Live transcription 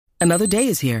Another day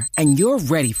is here, and you're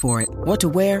ready for it. What to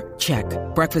wear? Check.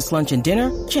 Breakfast, lunch, and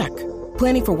dinner? Check.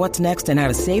 Planning for what's next and how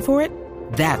to save for it?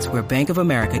 That's where Bank of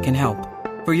America can help.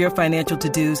 For your financial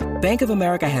to-dos, Bank of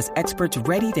America has experts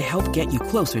ready to help get you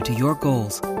closer to your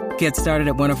goals. Get started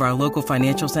at one of our local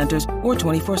financial centers or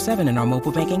 24/7 in our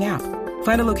mobile banking app.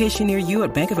 Find a location near you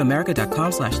at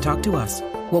bankofamerica.com/talktous.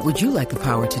 What would you like the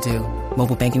power to do?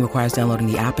 Mobile banking requires downloading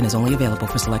the app and is only available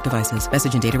for select devices.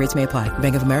 Message and data rates may apply.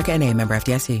 Bank of America N.A., member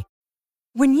FDIC.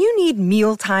 When you need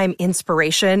mealtime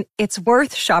inspiration, it's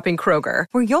worth shopping Kroger,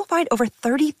 where you'll find over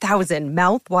 30,000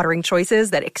 mouth-watering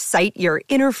choices that excite your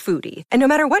inner foodie. And no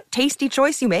matter what tasty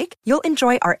choice you make, you'll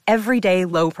enjoy our everyday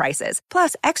low prices,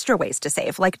 plus extra ways to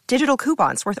save, like digital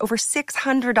coupons worth over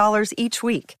 $600 each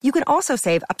week. You can also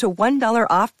save up to $1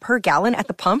 off per gallon at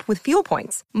the pump with fuel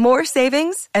points. More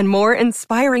savings and more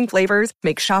inspiring flavors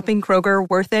make shopping Kroger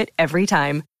worth it every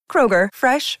time. Kroger,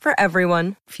 fresh for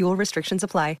everyone. Fuel restrictions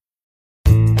apply.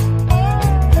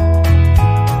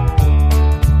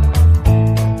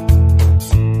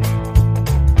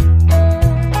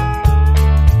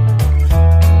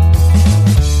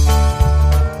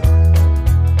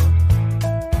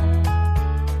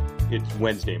 It's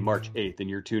Wednesday, March 8th, and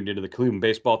you're tuned into the Cleveland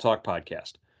Baseball Talk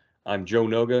podcast. I'm Joe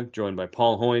Noga, joined by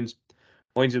Paul Hoynes.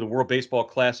 Hoynes, the World Baseball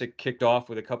Classic kicked off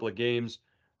with a couple of games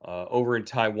over in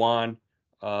Taiwan.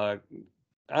 I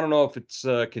don't know if it's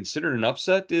considered an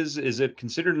upset. Is it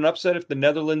considered an upset if the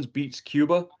Netherlands beats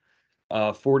Cuba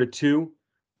 4-2?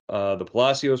 The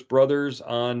Palacios brothers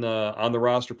on the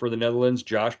roster for the Netherlands.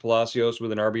 Josh Palacios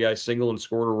with an RBI single and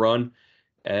scored a run,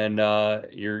 and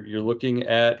you're looking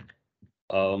at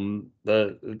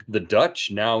the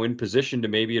Dutch now in position to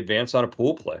maybe advance on a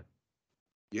pool play.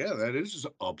 Yeah, that is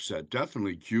an upset.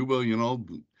 Definitely. Cuba,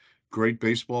 great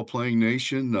baseball playing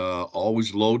nation,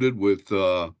 always loaded with,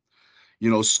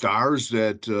 stars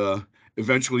that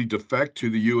eventually defect to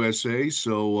the USA.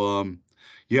 So,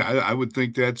 I would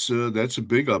think that's a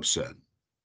big upset.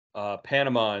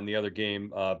 Panama in the other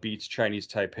game beats Chinese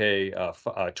Taipei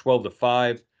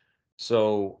 12-5.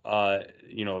 So,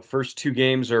 first two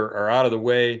games are out of the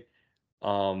way.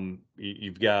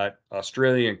 You've got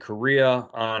Australia and Korea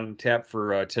on tap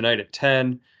for tonight at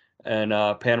 10,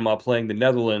 and Panama playing the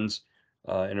Netherlands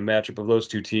in a matchup of those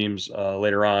two teams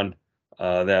later on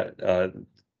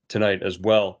tonight as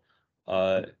well.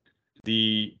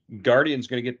 The Guardians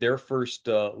going to get their first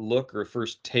look or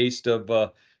first taste of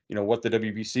what the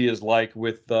WBC is like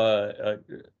with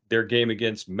their game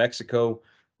against Mexico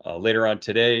later on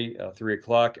today,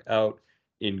 3:00 out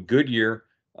in Goodyear.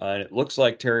 And it looks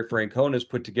like Terry Francona has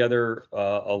put together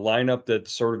a lineup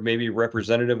that's sort of maybe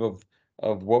representative of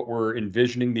what we're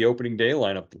envisioning the opening day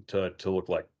lineup to look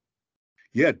like.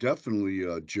 Yeah, definitely,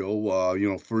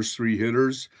 Joe. First three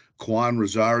hitters, Juan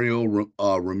Rosario,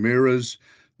 Ramirez.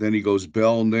 Then he goes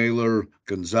Bell, Naylor,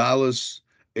 Gonzalez,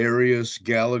 Arias,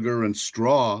 Gallagher, and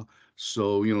Straw.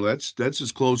 So, that's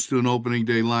as close to an opening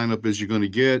day lineup as you're going to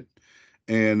get.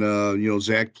 And,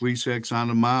 Zach Plesac's on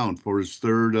the mound for his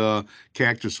third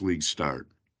Cactus League start.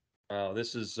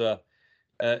 This is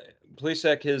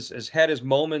Plesac has had his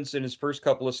moments in his first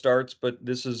couple of starts, but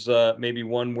this is maybe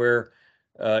one where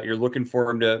you're looking for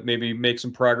him to maybe make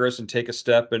some progress and take a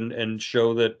step and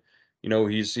show that,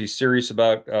 he's serious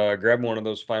about grabbing one of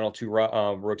those final two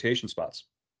rotation spots.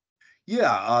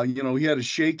 Yeah, he had a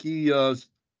shaky, a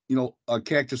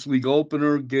Cactus League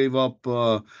opener, gave up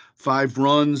 5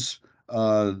 runs.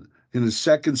 In his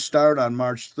second start on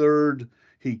March 3rd,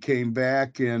 he came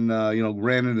back and,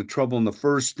 ran into trouble in the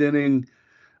first inning.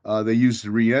 They used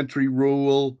the reentry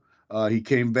rule. He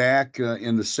came back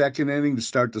in the second inning to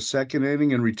start the second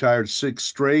inning and retired 6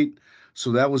 straight.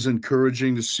 So that was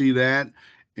encouraging to see that.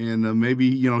 And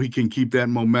maybe, he can keep that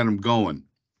momentum going.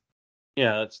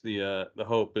 Yeah, that's the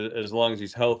hope, as long as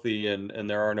he's healthy and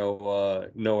there are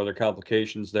no other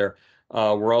complications there.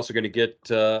 We're also going to get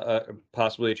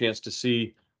possibly a chance to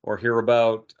see or hear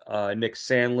about Nick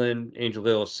Sandlin, Angel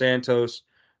de los Santos.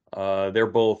 They're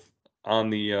both on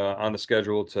the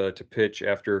schedule to pitch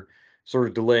after sort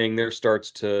of delaying their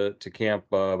starts to camp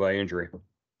by injury.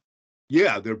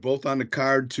 Yeah, they're both on the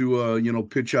card to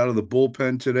pitch out of the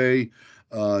bullpen today.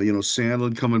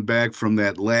 Sandlin coming back from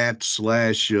that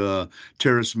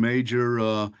lat/teres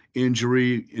major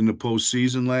injury in the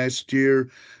postseason last year.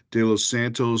 De Los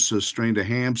Santos strained a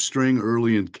hamstring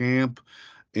early in camp,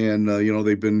 and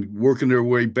they've been working their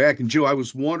way back. And Joe, I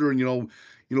was wondering,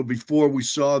 before we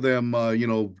saw them,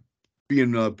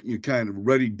 being kind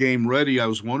of game ready, I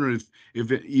was wondering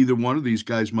if either one of these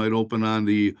guys might open on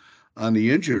the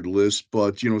injured list.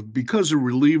 But because of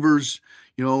relievers,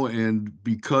 and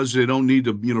because they don't need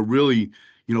to really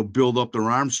build up their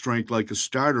arm strength like a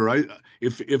starter.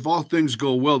 If all things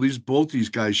go well, both these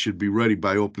guys should be ready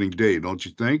by opening day, don't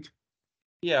you think?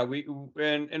 Yeah,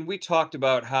 we talked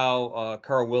about how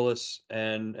Carl Willis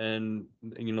and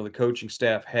the coaching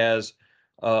staff has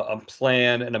a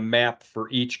plan and a map for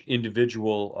each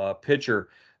individual pitcher.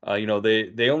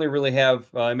 They only really have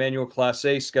Emmanuel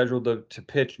Clase scheduled to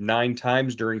pitch 9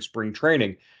 times during spring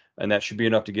training, and that should be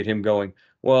enough to get him going.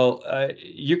 Well,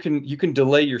 you can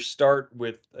delay your start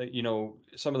with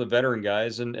some of the veteran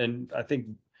guys, and I think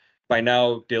by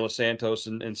now De Los Santos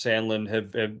and Sandlin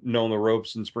have known the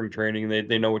ropes in spring training.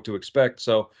 They know what to expect.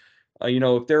 So,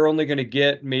 if they're only going to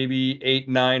get maybe 8,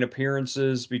 9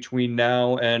 appearances between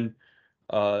now and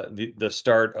the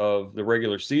start of the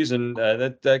regular season,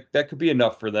 that could be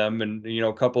enough for them. And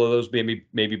a couple of those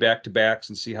maybe back to backs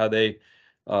and see how they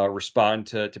respond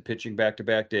to pitching back to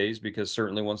back days. Because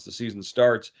certainly once the season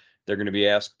starts, they're going to be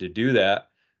asked to do that.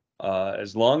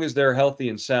 As long as they're healthy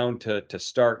and sound to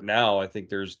start now, I think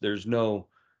there's no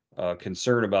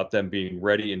concern about them being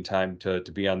ready in time to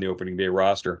be on the opening day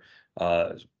roster.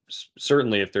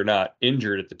 Certainly, if they're not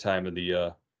injured at the time of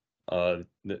the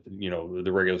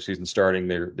regular season starting,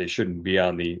 they shouldn't be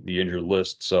on the injured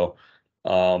list. So,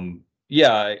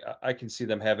 yeah, I can see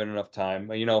them having enough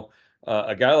time.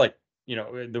 A guy like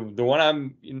the one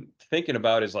I'm thinking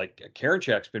about is like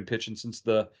Karinchak's been pitching since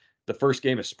the first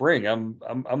game of spring.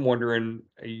 I'm wondering,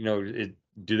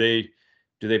 do they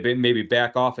maybe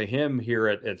back off of him here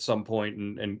at some point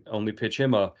and only pitch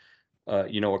him a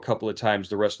couple of times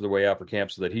the rest of the way out for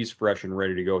camp so that he's fresh and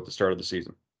ready to go at the start of the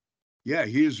season. Yeah,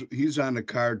 he's on the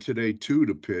card today too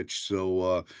to pitch.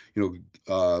 So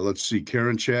let's see,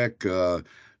 Karinchak,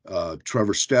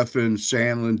 Trevor Stephan,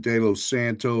 Sandlin, De Los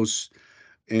Santos,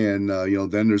 and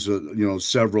then there's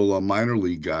several minor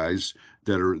league guys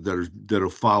that'll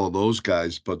follow those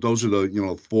guys. But those are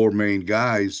the four main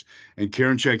guys. And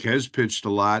Karinchak has pitched a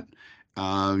lot,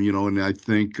 and I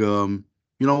think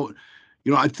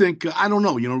I think I don't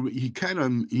know. He kind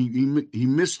of he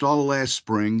missed all last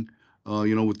spring.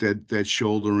 With that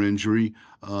shoulder injury,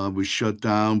 was shut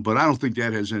down. But I don't think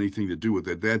that has anything to do with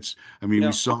it. I mean, we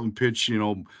No. saw him pitch,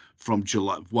 from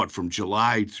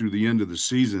July through the end of the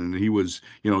season, and he was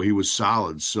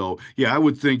solid. So yeah, I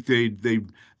would think they'd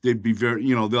be very,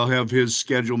 they'll have his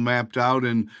schedule mapped out,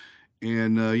 and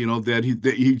that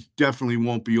he definitely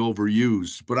won't be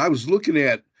overused. But I was looking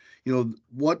at,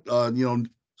 what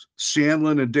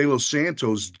Sandlin and De Los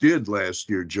Santos did last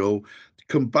year, Joe.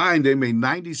 Combined, they made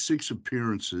 96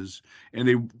 appearances, and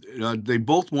they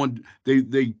both won.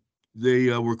 They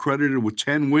were credited with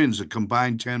 10 wins, a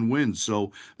combined 10 wins.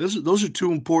 So those are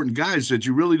two important guys that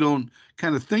you really don't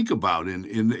kind of think about in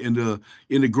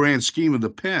the grand scheme of the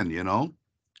pen,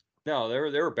 No, they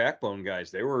were backbone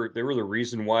guys. They were the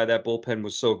reason why that bullpen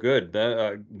was so good.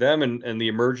 Them and the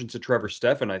emergence of Trevor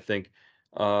Stephan, I think,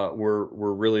 were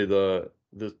really the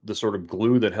sort of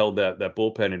glue that held that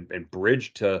bullpen and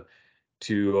bridged to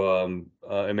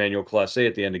Emmanuel Clase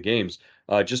at the end of games.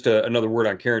 Just another word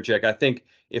on Karinchak. I think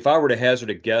if I were to hazard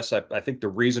a guess, I think the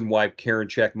reason why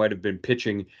Karinchak might have been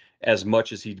pitching as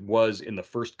much as he was in the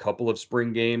first couple of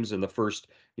spring games and the first,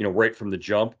 right from the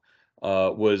jump,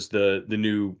 was the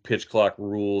new pitch clock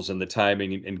rules and the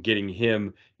timing and getting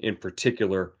him in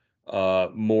particular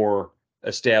more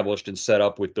established and set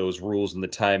up with those rules and the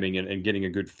timing and getting a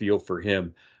good feel for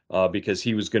him because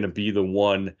he was going to be the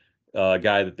one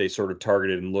guy that they sort of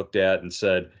targeted and looked at and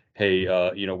said, hey,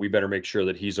 we better make sure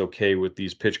that he's okay with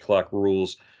these pitch clock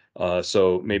rules.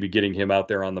 So maybe getting him out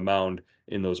there on the mound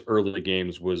in those early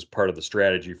games was part of the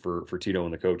strategy for Tito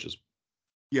and the coaches.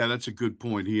 Yeah, that's a good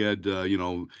point. He had,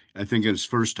 I think in his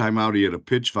first time out, he had a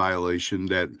pitch violation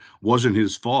that wasn't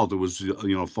his fault. It was,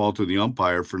 fault of the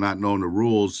umpire for not knowing the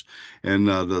rules. And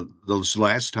those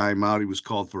last time out, he was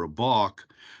called for a balk.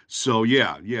 So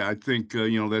yeah, I think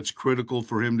that's critical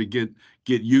for him to get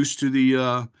used to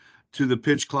the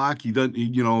pitch clock. He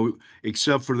doesn't,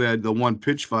 except for the one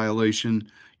pitch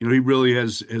violation, he really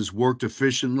has worked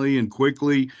efficiently and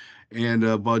quickly. And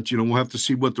but we'll have to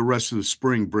see what the rest of the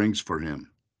spring brings for him.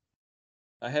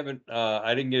 I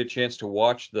didn't get a chance to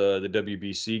watch the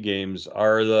WBC games.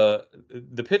 Are the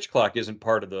pitch clock isn't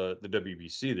part of the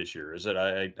WBC this year, is it?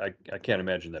 I can't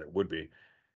imagine that it would be,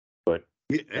 but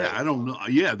Yeah, I don't know.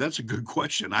 Yeah, that's a good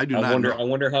question. I do I not wonder know. I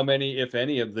wonder how many, if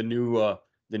any, of the new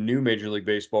Major League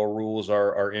Baseball rules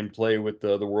are in play with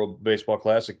the World Baseball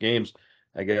Classic games.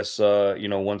 I guess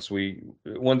once we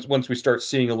start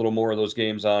seeing a little more of those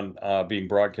games on being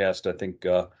broadcast, I think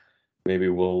maybe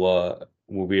we'll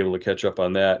be able to catch up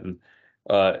on that. And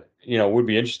it would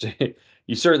be interesting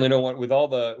you certainly don't want with all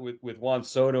the with Juan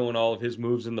Soto and all of his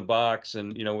moves in the box,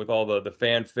 and with all the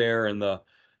fanfare and the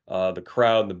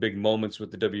crowd and the big moments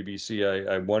with the WBC.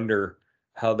 I wonder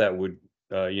how that would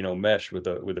mesh with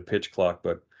a pitch clock,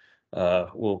 but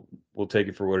we'll take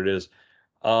it for what it is.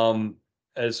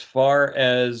 As far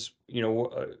as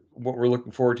what we're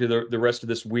looking forward to the rest of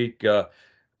this week, we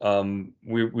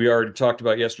already talked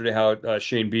about yesterday how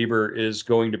Shane Bieber is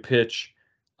going to pitch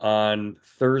on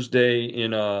Thursday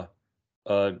in a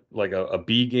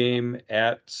B game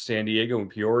at San Diego and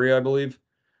Peoria, I believe.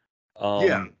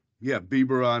 Yeah, yeah,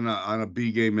 Bieber on a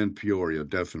B game in Peoria,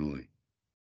 definitely.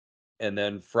 And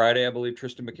then Friday, I believe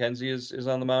Tristan McKenzie is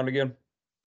on the mound again.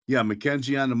 Yeah,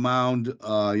 McKenzie on the mound.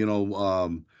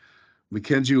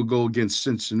 McKenzie will go against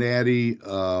Cincinnati,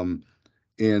 and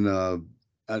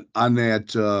on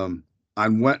that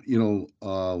on what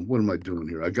what am I doing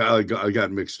here? I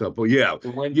got mixed up. Oh yeah,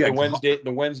 yeah,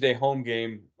 The Wednesday home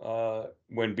game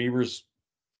when Bieber's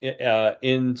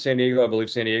in San Diego. I believe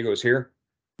San Diego is here.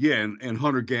 yeah, and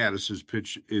Hunter Gaddis's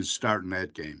pitch is starting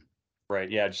that game. Right.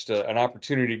 Yeah, just an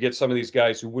opportunity to get some of these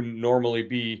guys who wouldn't normally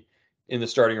be in the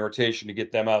starting rotation to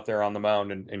get them out there on the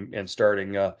mound and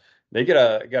starting. They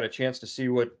got a chance to see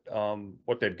what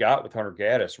they've got with Hunter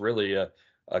Gaddis. Really, a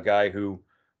guy who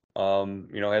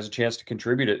has a chance to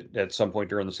contribute at some point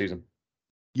during the season.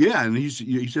 Yeah, and he's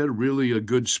had a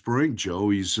good spring, Joe.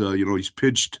 He's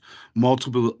pitched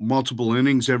multiple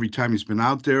innings every time he's been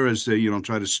out there as they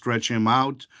try to stretch him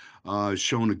out.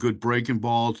 Showing a good breaking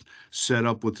ball, set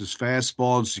up with his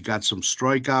fastballs. He got some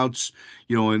strikeouts,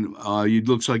 and he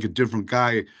looks like a different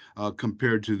guy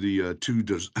compared to the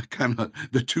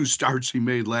two starts he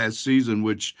made last season,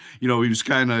 which he was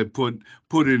kind of put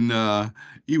in.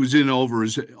 He was in over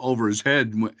his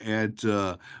head at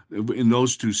in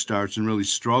those two starts and really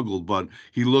struggled. But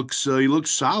he looks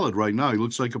solid right now. He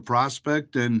looks like a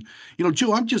prospect. And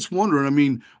Joe, I'm just wondering. I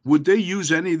mean, would they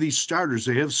use any of these starters?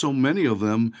 They have so many of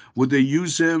them. Would they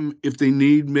use them if they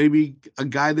need maybe a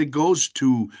guy that goes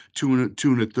two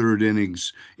and a third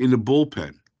innings in the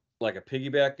bullpen? Like a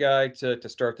piggyback guy to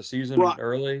start the season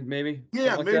early, maybe?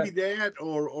 Yeah, maybe that,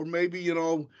 or maybe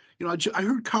I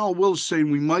heard Carl Willis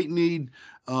saying we might need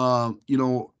a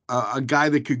guy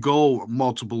that could go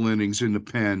multiple innings in the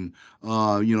pen,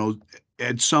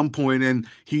 at some point, and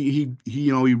he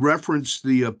referenced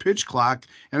the pitch clock,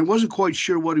 and I wasn't quite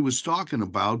sure what he was talking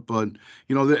about, but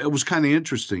it was kind of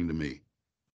interesting to me.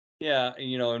 Yeah,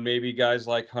 and maybe guys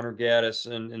like Hunter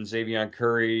Gaddis and Xzavion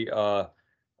Curry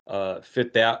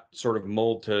fit that sort of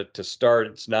mold to start.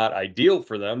 It's not ideal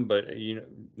for them, but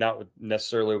not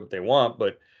necessarily what they want,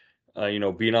 but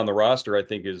being on the roster, I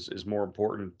think is more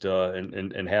important,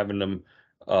 and having them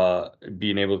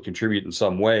being able to contribute in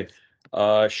some way.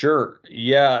 Sure,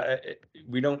 yeah,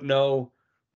 we don't know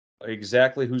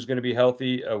exactly who's going to be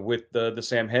healthy with the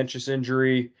Sam Hentges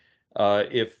injury.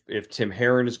 If Tim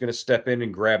Herrin is going to step in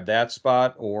and grab that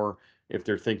spot, or if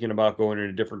they're thinking about going in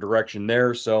a different direction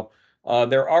there. So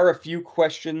there are a few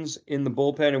questions in the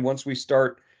bullpen, and once we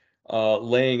start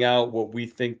laying out what we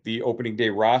think the opening day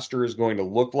roster is going to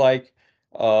look like,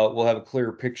 we'll have a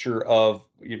clearer picture of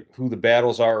who the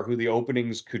battles are, who the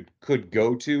openings could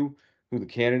go to, who the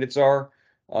candidates are.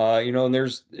 And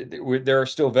there are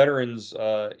still veterans,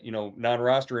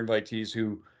 non-roster invitees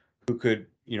who could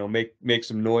make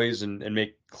some noise and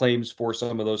make claims for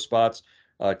some of those spots.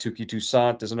 Touki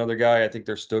Toussaint is another guy I think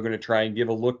they're still going to try and give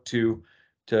a look to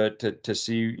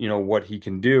see what he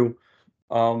can do.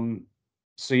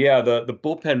 So yeah, the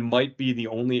bullpen might be the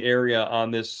only area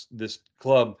on this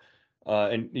club,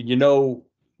 and the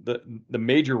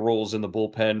major roles in the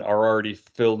bullpen are already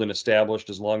filled and established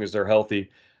as long as they're healthy.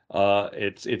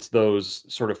 It's those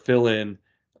sort of fill in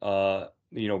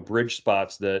bridge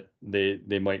spots that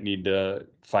they might need to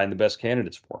find the best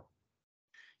candidates for.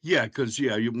 Yeah, because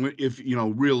if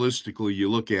realistically you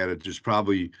look at it, there's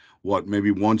probably maybe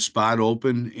one spot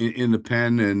open in the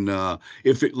pen, and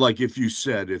if you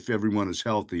said if everyone is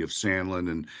healthy, if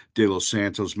Sandlin and De Los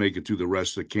Santos make it through the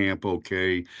rest of the camp,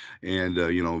 okay, and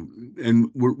and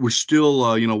we're still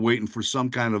waiting for some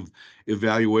kind of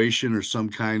evaluation or some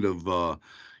kind of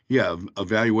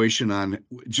evaluation on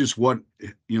just what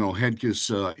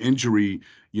Hentges injury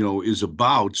is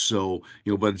about. So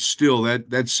but still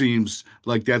that seems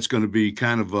like that's going to be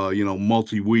kind of a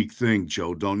multi-week thing,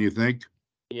 Joe, don't you think?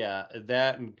 Yeah,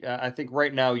 that, and I think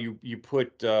right now you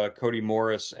put Cody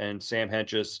Morris and Sam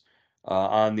Hentges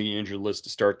on the injured list to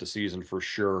start the season for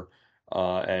sure,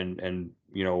 and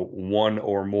one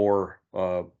or more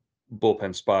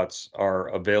bullpen spots are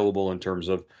available in terms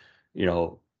of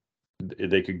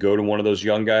they could go to one of those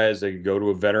young guys. They could go to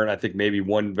a veteran. I think maybe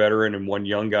one veteran and one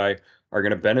young guy are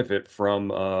going to benefit from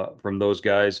those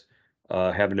guys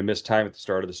having to miss time at the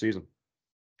start of the season.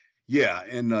 Yeah,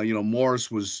 and Morris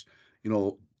was,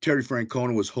 Terry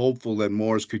Francona was hopeful that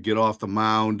Morris could get off the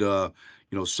mound,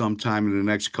 sometime in the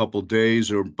next couple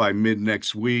days or by mid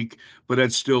next week. But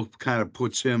that still kind of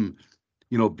puts him,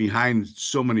 behind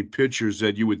so many pitchers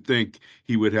that you would think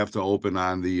he would have to open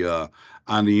on the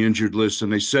injured list.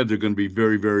 And they said they're going to be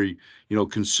very, very,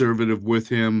 conservative with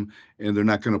him, and they're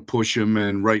not going to push him.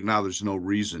 And right now, there's no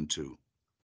reason to.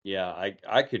 Yeah,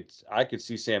 I could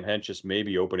see Sam Hentges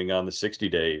maybe opening on the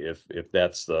 60-day if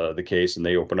that's the case, and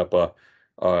they open up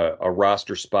a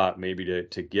roster spot maybe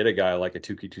to get a guy like a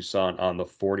Touki Toussaint on the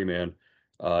 40-man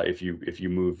if you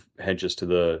move Hentges to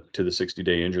the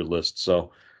 60-day injured list.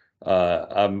 So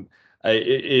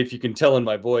if you can tell in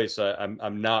my voice,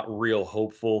 I'm not real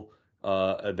hopeful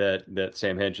that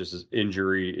Sam Hentges'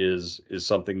 injury is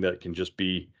something that can just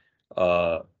be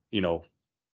you know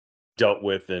dealt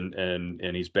with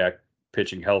and he's back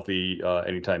pitching healthy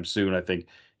anytime soon. I think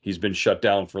he's been shut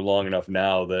down for long enough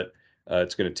now that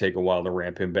it's going to take a while to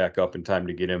ramp him back up in time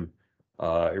to get him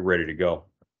ready to go.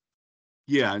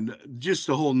 Yeah, and just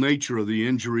the whole nature of the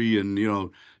injury, and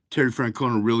Terry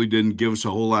Francona really didn't give us a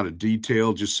whole lot of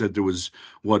detail. Just said there was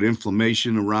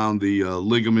inflammation around the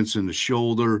ligaments in the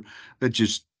shoulder. That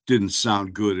just didn't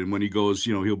sound good. And when he goes,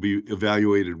 he'll be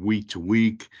evaluated week to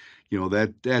week.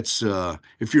 That's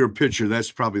if you're a pitcher,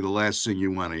 that's probably the last thing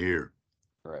you want to hear.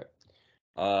 Right.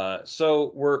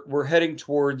 So we're heading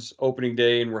towards opening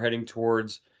day, and we're heading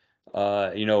towards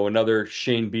another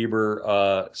Shane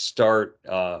Bieber start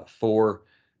for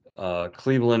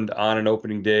Cleveland on an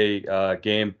opening day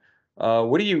game.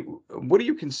 What do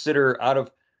you consider out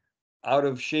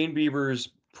of Shane Bieber's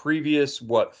previous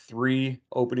three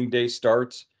opening day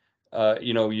starts?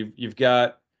 You've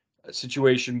got a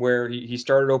situation where he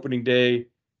started opening day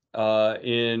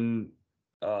in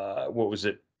what was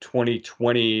it,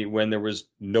 2020, when there was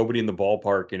nobody in the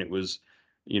ballpark and it was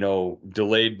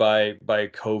delayed by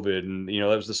COVID, and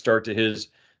that was the start to his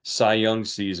Cy Young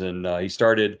season. He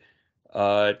started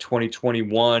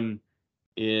 2021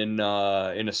 in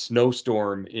a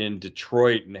snowstorm in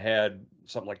Detroit and had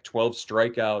something like 12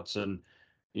 strikeouts, and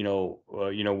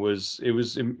was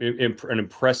an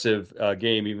impressive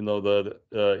game, even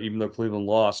though Cleveland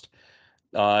lost.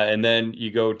 And then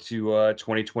you go to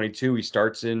 2022. He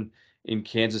starts in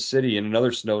Kansas City in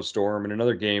another snowstorm in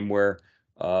another game where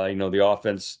the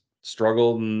offense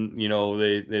struggled, and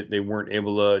they weren't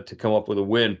able to come up with a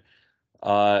win.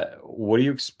 What do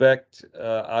you expect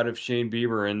out of Shane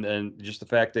Bieber, and just the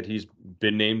fact that he's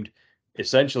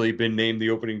essentially been named the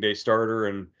opening day starter,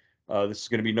 and this is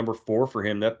going to be number 4 for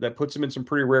him? That puts him in some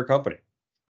pretty rare company.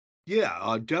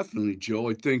 Yeah, definitely, Joe.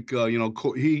 I think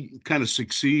he kind of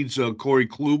succeeds Corey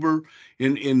Kluber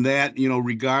in that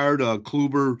regard.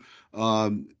 Kluber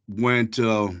went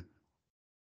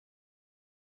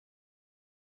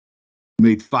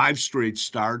made 5 straight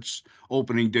starts,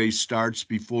 opening day starts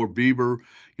before Bieber.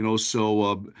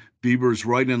 So Bieber's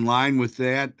right in line with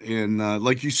that. And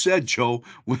like you said, Joe,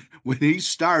 when he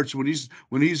starts, when he's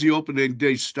the opening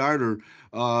day starter,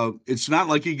 it's not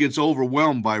like he gets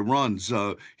overwhelmed by runs.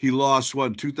 He lost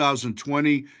in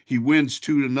 2020. He wins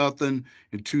 2-0.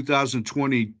 In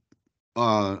 2020,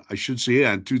 I should say,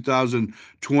 yeah, in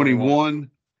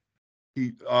 2021,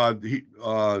 he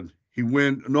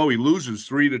loses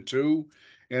 3-2,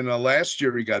 and last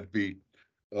year he got beat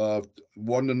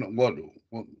 1-1.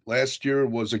 Last year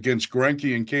was against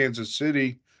Greinke in Kansas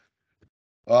City.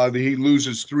 He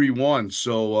loses 3-1.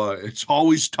 So it's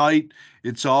always tight.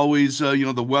 It's always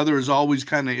the weather is always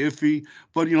kind of iffy,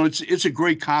 but it's a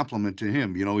great compliment to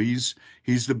him. He's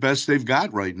the best they've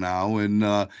got right now,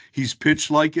 and he's pitched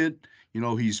like it.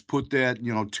 He's put that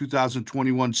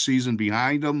 2021 season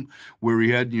behind him, where he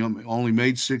had only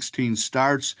made 16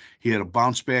 starts. He had a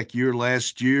bounce back year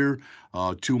last year,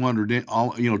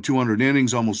 200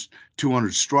 innings, almost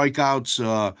 200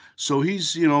 strikeouts. So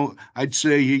he's I'd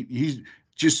say he's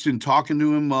just in talking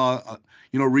to him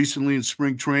recently in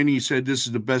spring training, he said this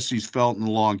is the best he's felt in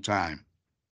a long time.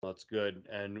 That's good.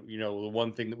 And the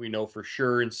one thing that we know for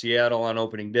sure in Seattle on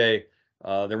opening day,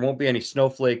 there won't be any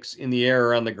snowflakes in the air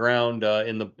or on the ground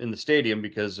in the stadium,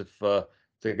 because if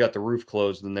they've got the roof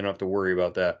closed, then they don't have to worry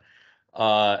about that.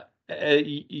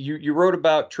 You wrote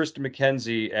about Triston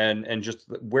McKenzie and just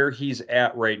where he's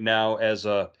at right now as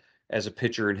a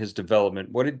pitcher in his development.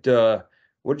 What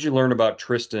did you learn about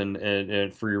Triston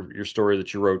and for your story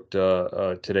that you wrote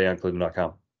today on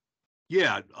Cleveland.com?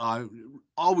 Yeah,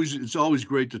 it's always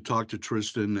great to talk to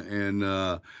Triston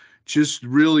and just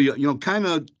really, kind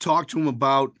of talk to him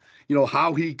about,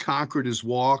 how he conquered his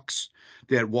walks,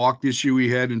 that walk issue he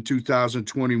had in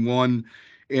 2021.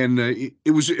 And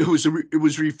it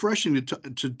was refreshing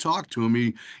to talk to him.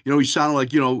 He sounded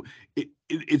like,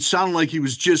 it sounded like he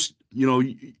was just,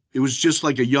 it was just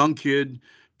like a young kid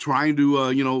trying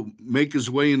to, make his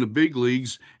way in the big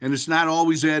leagues. And it's not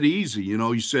always that easy.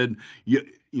 He said,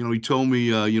 he told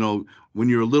me, when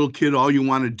you're a little kid, all you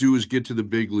want to do is get to the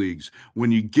big leagues.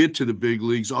 When you get to the big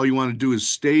leagues, all you want to do is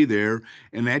stay there.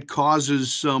 And that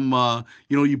causes some,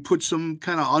 you put some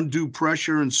kind of undue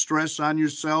pressure and stress on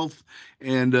yourself.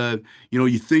 And,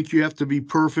 you think you have to be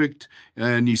perfect.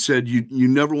 And he said, you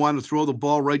never want to throw the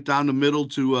ball right down the middle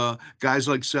to guys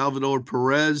like Salvador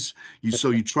Perez. So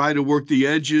you try to work the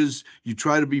edges, you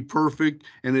try to be perfect,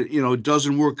 and it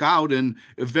doesn't work out. And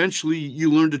eventually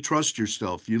you learn to trust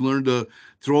yourself. You learn to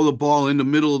throw the ball in the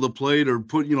middle of the plate or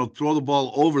throw the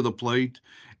ball over the plate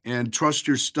and trust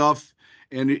your stuff.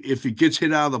 And if it gets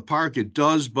hit out of the park, it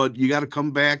does, but you got to come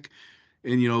back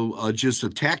and, just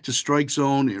attack the strike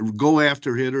zone and go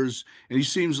after hitters. And he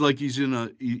seems like he's in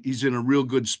a real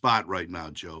good spot right now,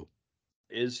 Joe.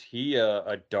 Is he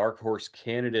a dark horse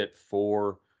candidate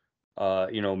for,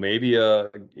 maybe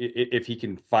if he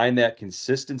can find that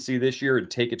consistency this year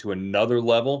and take it to another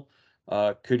level?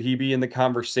 Could he be in the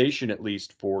conversation at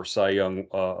least for Cy Young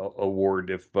award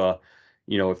if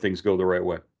things go the right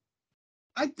way?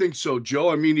 I think so, Joe.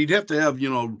 I mean, he'd have to have,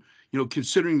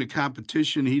 considering the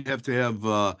competition, he'd have to have,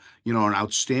 an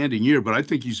outstanding year. But I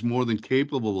think he's more than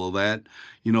capable of that.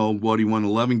 He won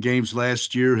 11 games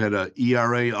last year, had a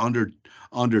ERA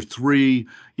under 3.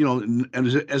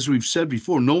 And as we've said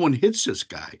before, no one hits this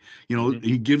guy.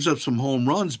 He gives up some home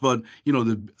runs, but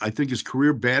I think his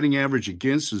career batting average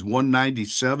against is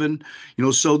 197.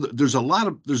 So there's a lot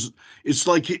of it's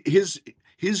like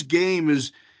his game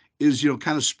is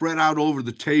kind of spread out over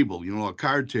the table, a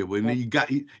card table, and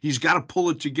he's got to pull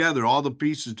it together, all the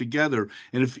pieces together.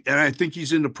 And I think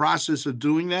he's in the process of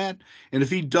doing that. And if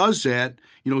he does that,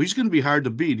 he's going to be hard to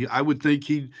beat. I would think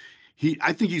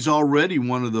I think he's already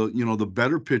one of the, the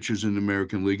better pitchers in the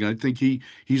American League. And I think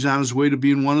he's on his way to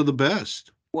being one of the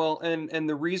best. Well, and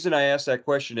the reason I asked that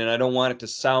question, and I don't want it to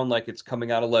sound like it's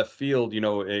coming out of left field,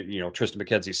 Triston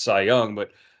McKenzie, Cy Young,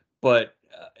 but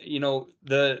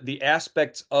the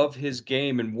aspects of his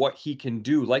game and what he can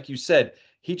do, like you said,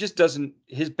 he just doesn't.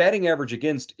 His batting average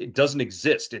against it doesn't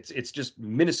exist. It's just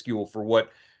minuscule for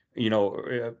what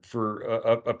for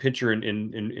a pitcher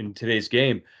in today's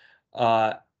game.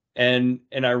 And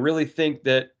I really think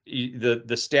that the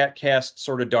StatCast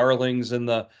sort of darlings and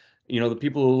the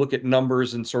people who look at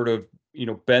numbers and sort of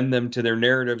bend them to their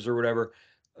narratives or whatever,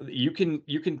 you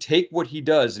can take what he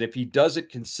does, and if he does it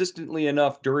consistently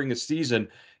enough during a season,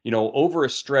 over a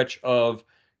stretch of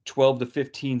 12 to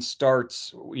 15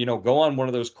 starts, go on one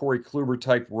of those Corey Kluber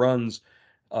type runs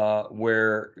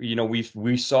where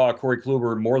we saw Corey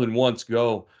Kluber more than once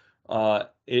go.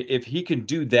 If he can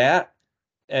do that,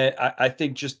 I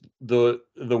think just the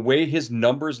way his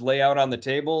numbers lay out on the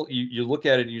table, you look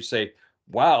at it and you say,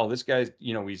 wow, this guy's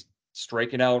he's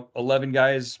striking out 11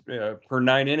 guys per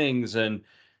 9 innings, and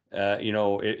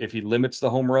if he limits the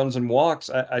home runs and walks,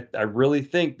 I really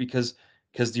think because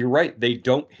you're right, they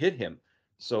don't hit him.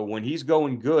 So when he's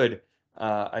going good,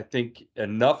 I think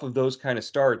enough of those kind of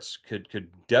starts could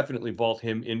definitely vault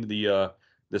him into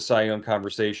the Cy Young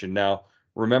conversation. Now,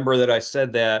 remember that I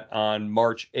said that on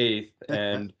March 8th,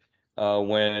 and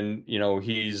when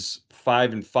he's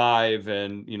 5-5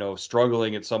 and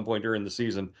struggling at some point during the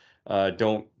season,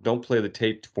 don't play the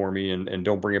tape for me and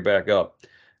don't bring it back up.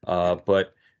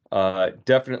 But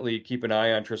definitely keep an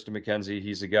eye on Triston McKenzie.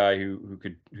 He's a guy who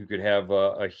could have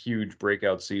a huge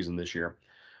breakout season this year.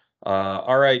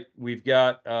 All right, we've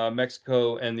got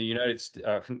Mexico and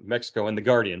Mexico and the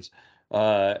Guardians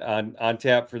on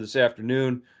tap for this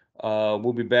afternoon.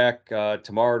 We'll be back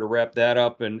tomorrow to wrap that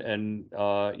up and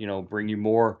bring you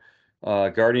more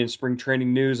Guardians spring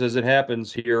training news as it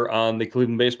happens here on the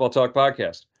Cleveland Baseball Talk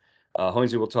podcast.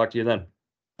 Hoynesy, we'll talk to you then.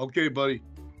 Okay, buddy.